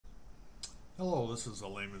Hello, this is a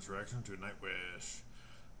Layman's reaction to Nightwish.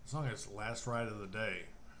 The song is Last Ride of the Day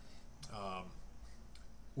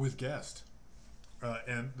with guest.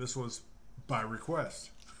 And this was by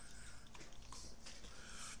request.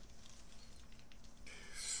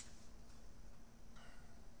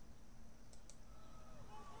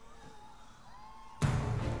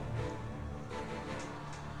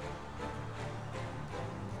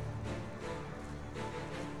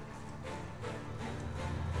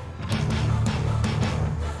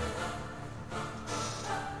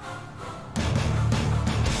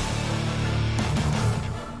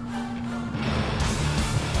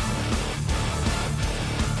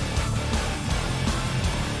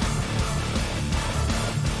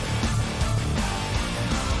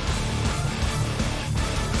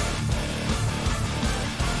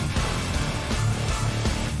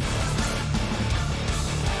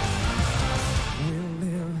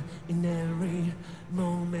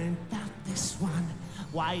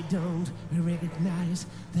 Why don't we recognize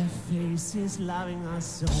their faces loving us?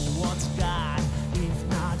 So what's God if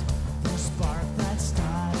not the spark that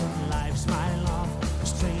started life's my love,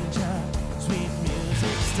 stranger, sweet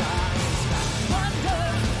music stars. Wonder,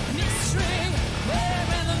 mystery,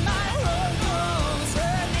 wherever my road goes,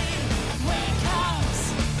 early wake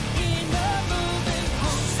ups in the moving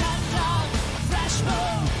homes and dark, fresh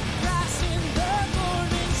moon, grass in the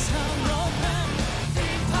morning sun, open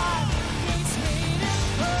theme park meets me.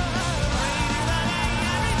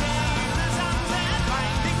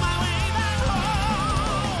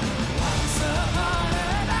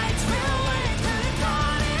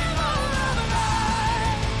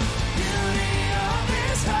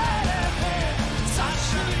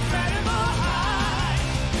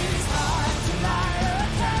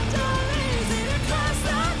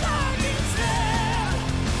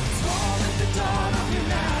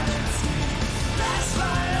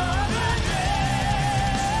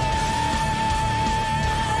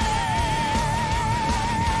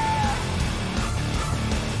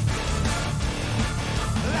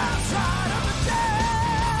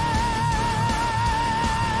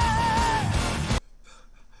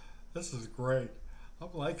 This is great. I'm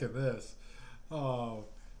liking this. Oh,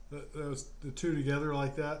 the two together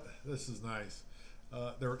like that. This is nice.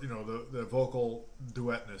 They're the vocal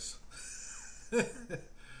duetness.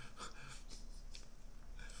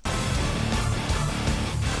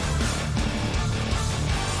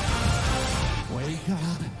 Wake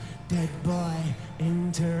up, dead boy,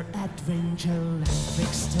 enter adventure and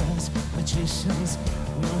tricksters, magicians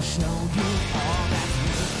will show you all that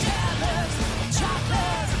you jealous, chocolate.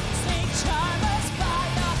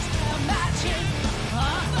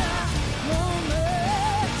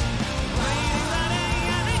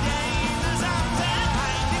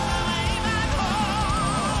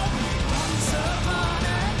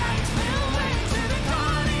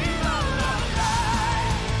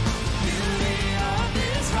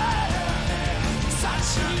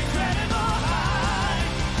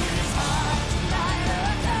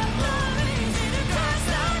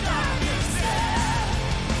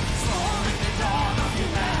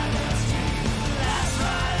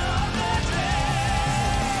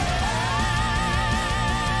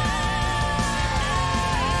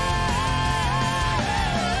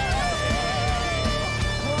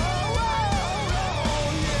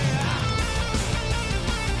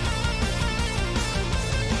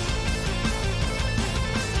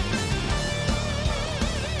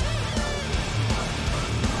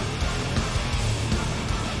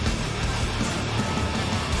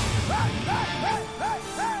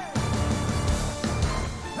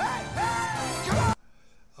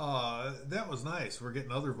 That was nice. We're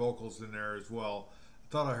getting other vocals in there as well.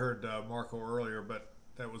 I thought I heard Marco earlier, but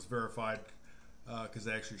that was verified because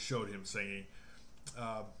they actually showed him singing.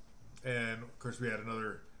 And of course we had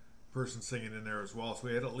another person singing in there as well. So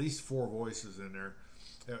we had at least 4 voices in there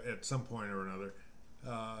at some point or another.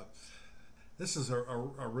 This is a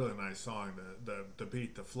really nice song. The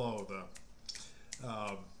beat, the flow,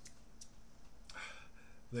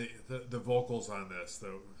 the vocals on this.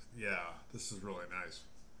 Yeah, this is really nice.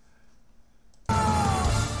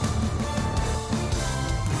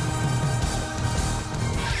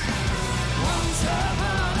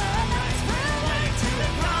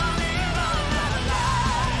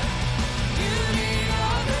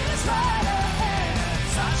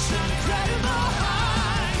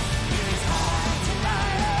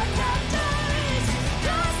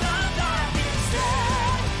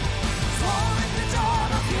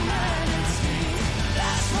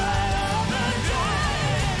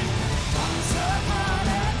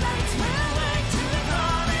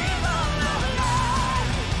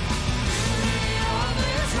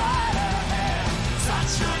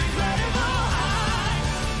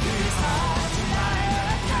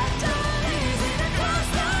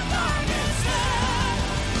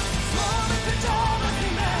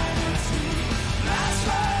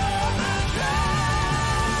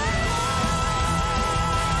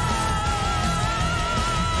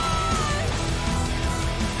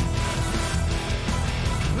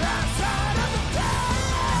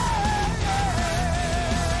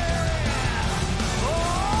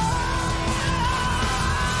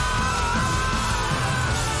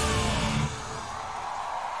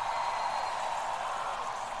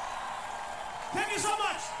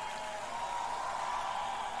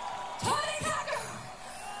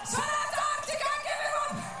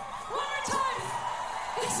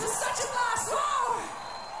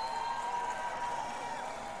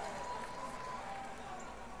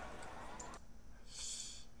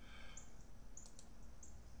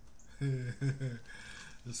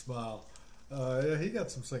 smile. Yeah, he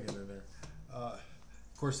got some singing in there. Of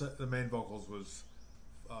course, the main vocals was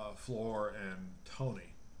Floor and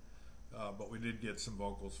Tony, but we did get some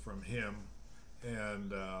vocals from him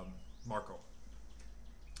and Marco.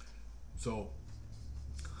 So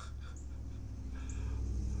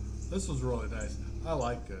this was really nice. I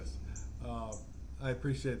like this. I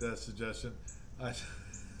appreciate that suggestion.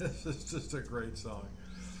 This is just a great song.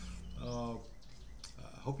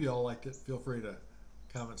 Hope you all liked it. Feel free to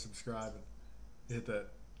comment, subscribe, and hit that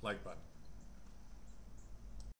like button.